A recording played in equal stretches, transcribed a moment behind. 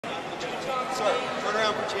sir. Turn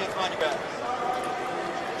around, put your hands behind your back.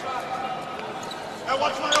 Now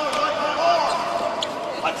watch my arm, watch my arm!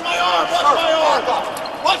 Watch my arm, watch my arm!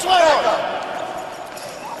 Watch my arm!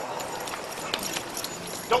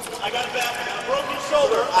 Nope, I got a broken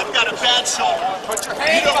shoulder. I've got a bad shoulder. Put your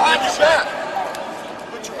hands behind your back.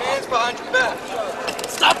 Put your hands behind your back.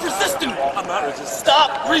 Stop resisting! I'm not resisting.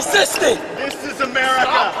 Stop resisting! This is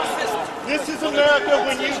America. This is America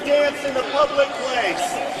when you dance in a public place.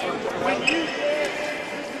 When you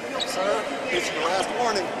dance... Sir, this is your last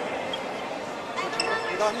warning.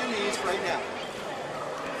 Get on your knees right now.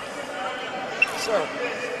 Sir,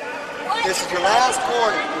 this is your last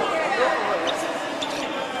warning.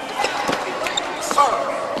 Sir,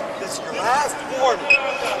 this is your last warning.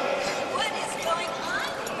 What is going on?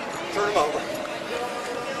 Turn him over.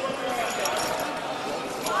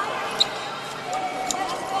 What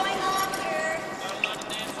is going on here?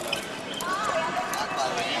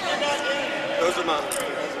 Those are mine.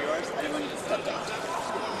 Those are yours?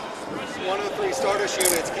 103 Stardust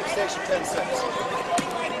units. Keep station 10-6.